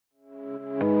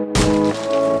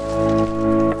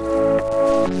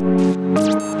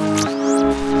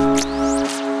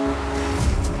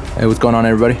Hey, what's going on,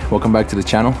 everybody? Welcome back to the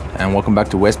channel and welcome back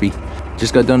to Westby.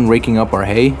 Just got done raking up our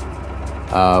hay.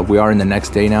 We are in the next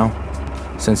day now.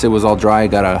 Since it was all dry, I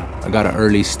got an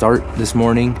early start this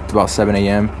morning. It's about 7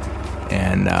 a.m.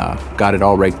 and got it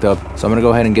all raked up. So I'm gonna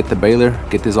go ahead and get the baler,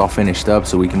 get this all finished up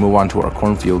so we can move on to our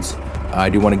cornfields. I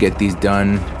do want to get these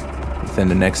done within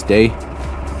the next day.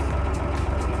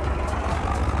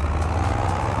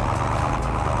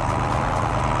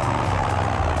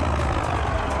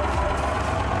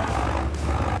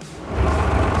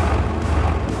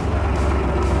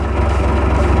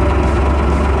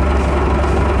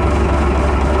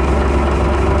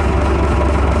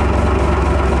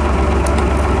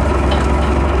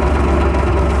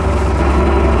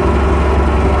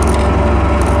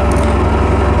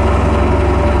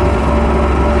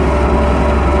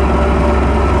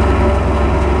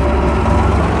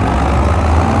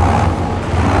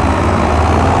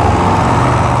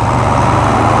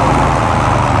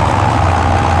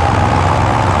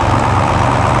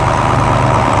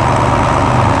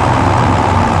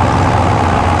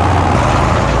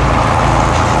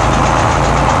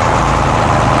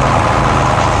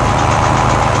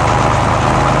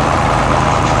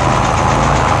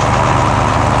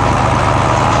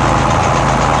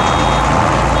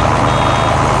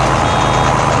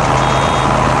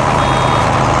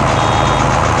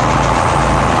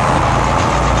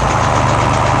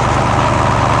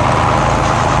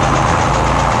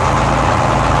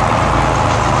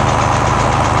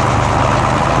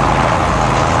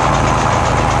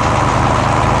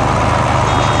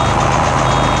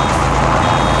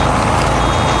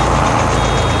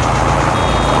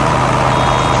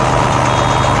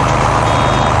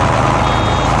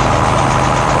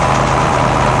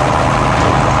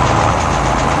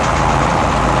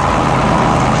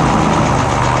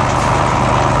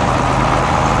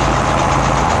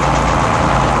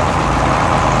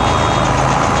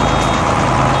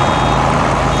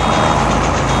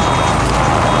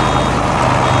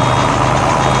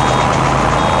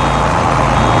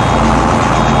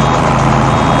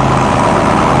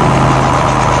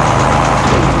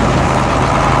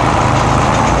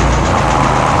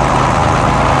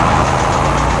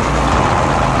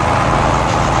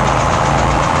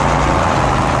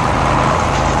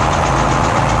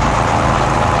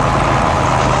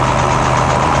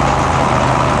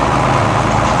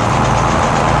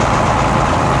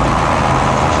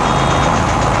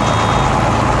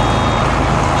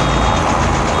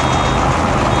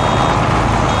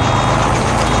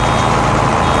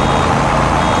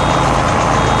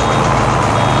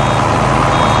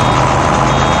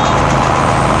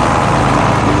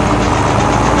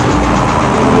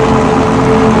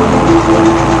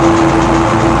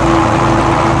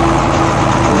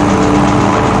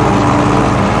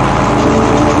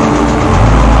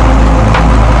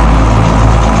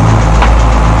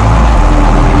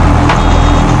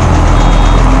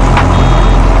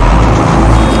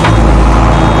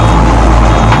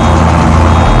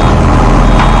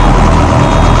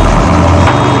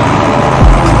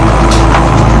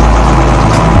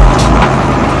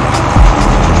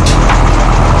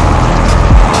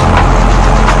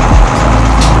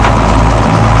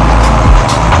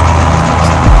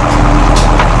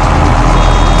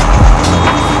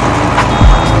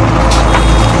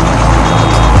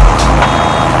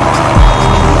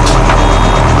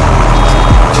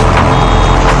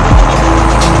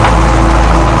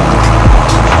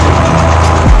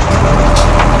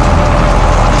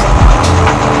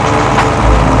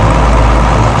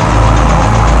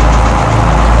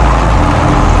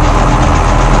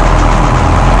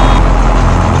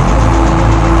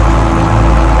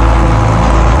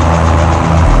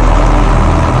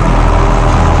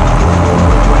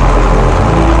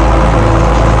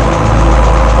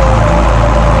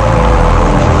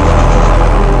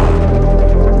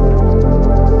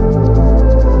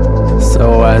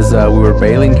 We were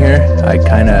baling here, I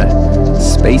kind of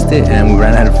spaced it and we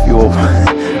ran out of fuel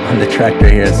on the tractor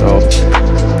here, so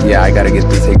yeah, I gotta get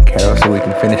this taken care of so we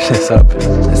can finish this up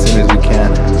as soon as we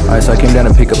can. Alright, so I came down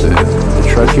to pick up the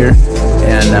truck here,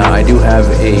 and I do have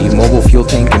a mobile fuel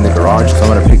tank in the garage, so I'm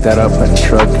gonna pick that up in the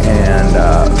truck, and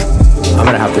I'm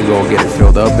gonna have to go get it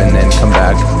filled up and then come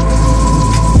back.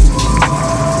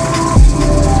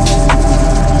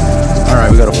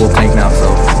 Alright, we got a full tank now, so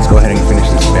let's go ahead and finish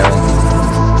this baling.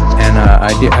 And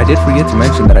I did forget to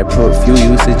mention that I put fuel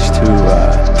usage to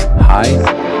high,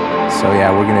 so yeah,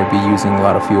 we're gonna be using a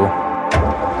lot of fuel.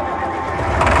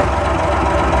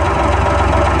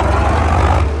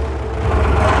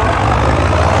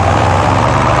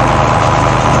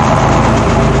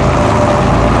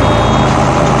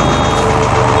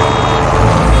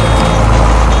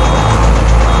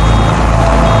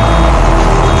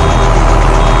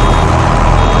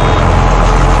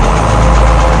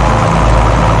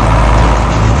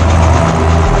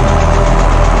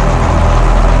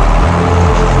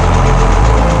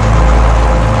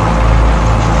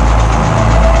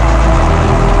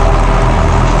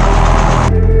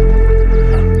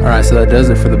 so that does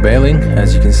it for the baling.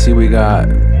 As you can see, we got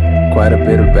quite a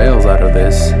bit of bales out of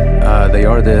this. They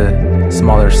are the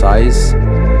smaller size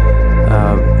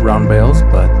round bales,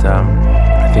 but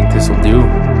I think this will do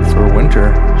for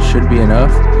winter. Should be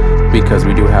enough because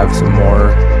we do have some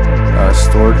more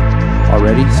stored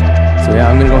already. So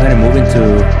yeah, I'm gonna go ahead and move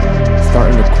into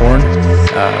starting the corn.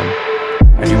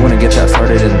 I do want to get that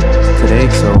started in today,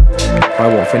 so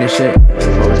probably won't finish it.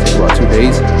 It'll probably take about 2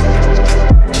 days.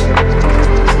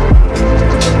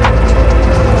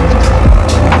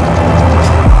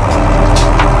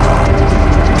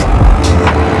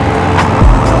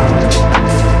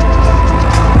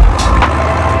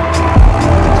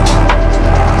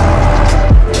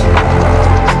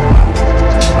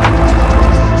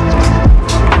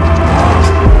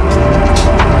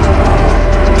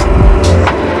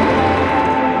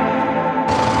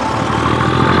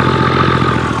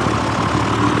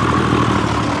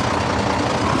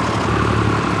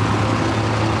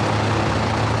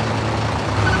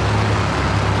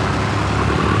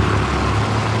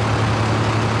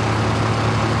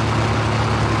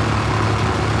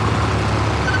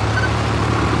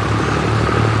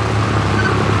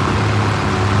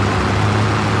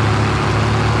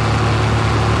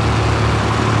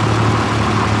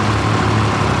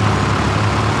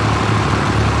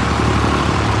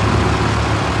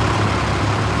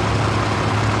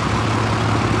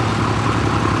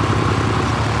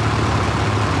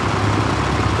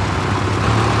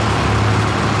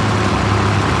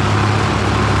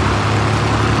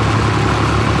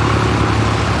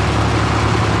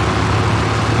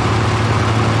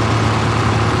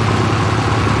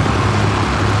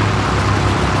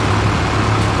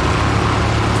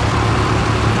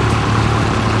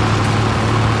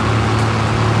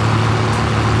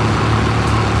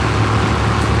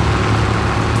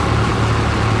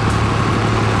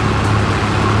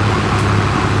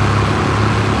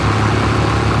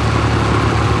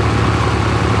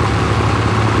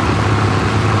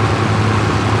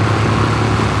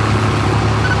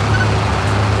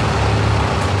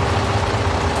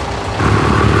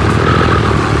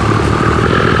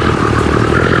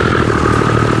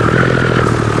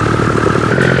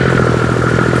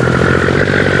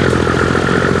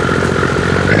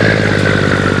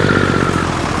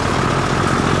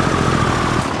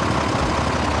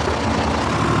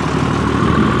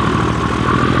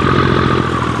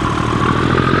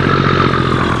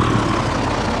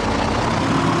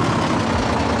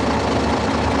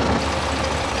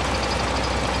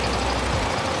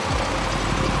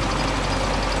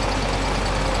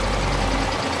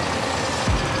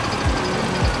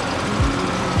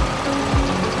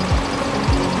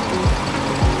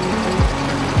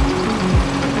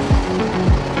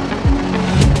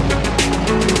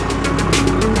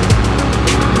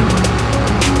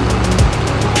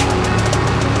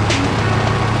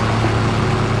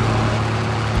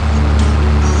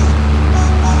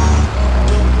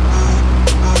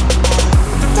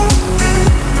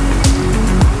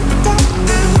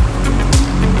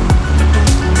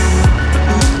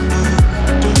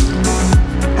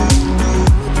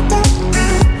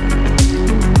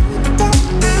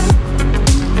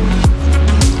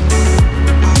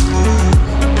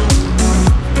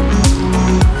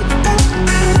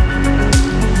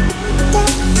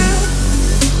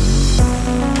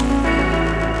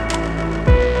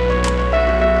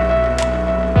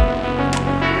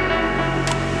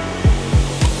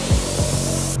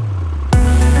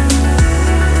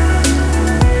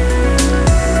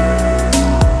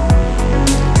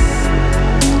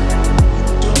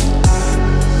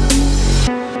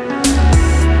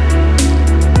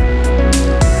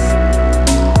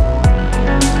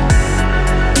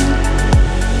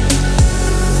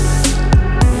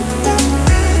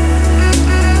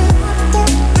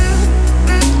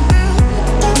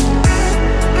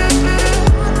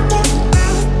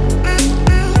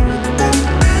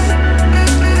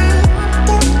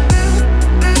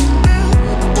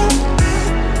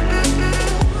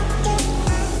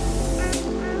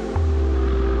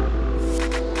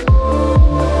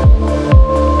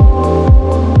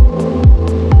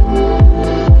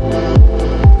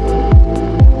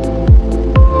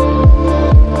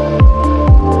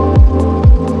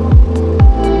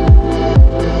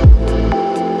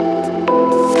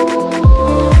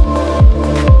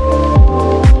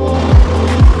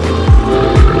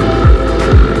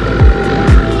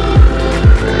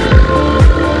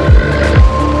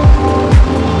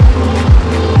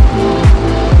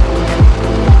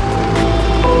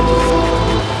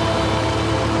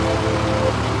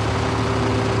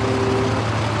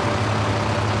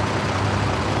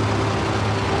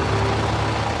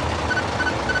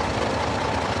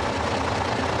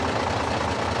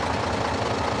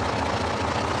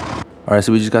 Alright,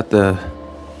 so we just got the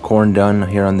corn done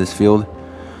here on this field.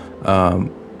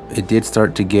 It did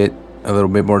start to get a little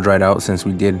bit more dried out since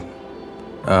we did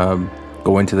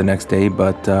go into the next day,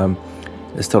 but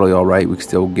it's totally alright. We can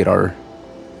still get our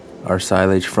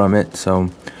silage from it. So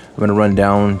I'm gonna run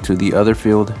down to the other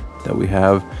field that we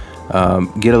have,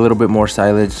 get a little bit more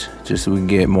silage just so we can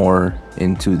get more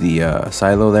into the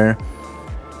silo there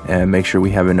and make sure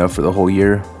we have enough for the whole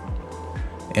year.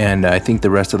 And I think the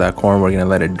rest of that corn, we're gonna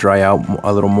let it dry out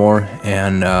a little more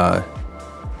and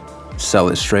sell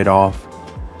it straight off.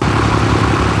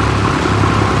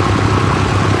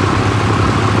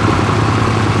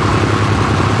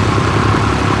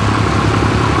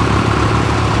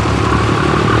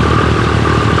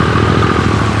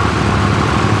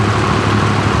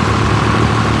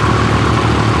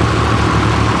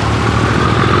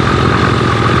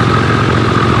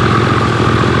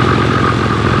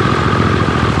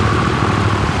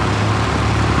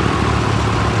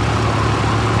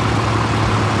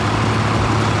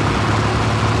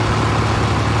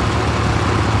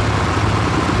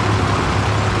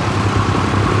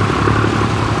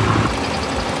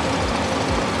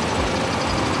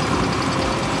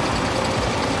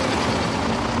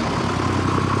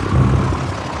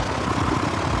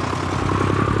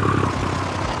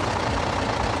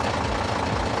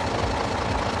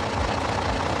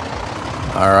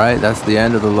 Alright, that's the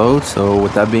end of the load. So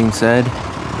with that being said,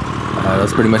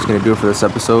 that's pretty much going to do it for this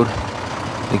episode.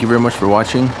 Thank you very much for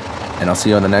watching, and I'll see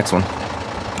you on the next one.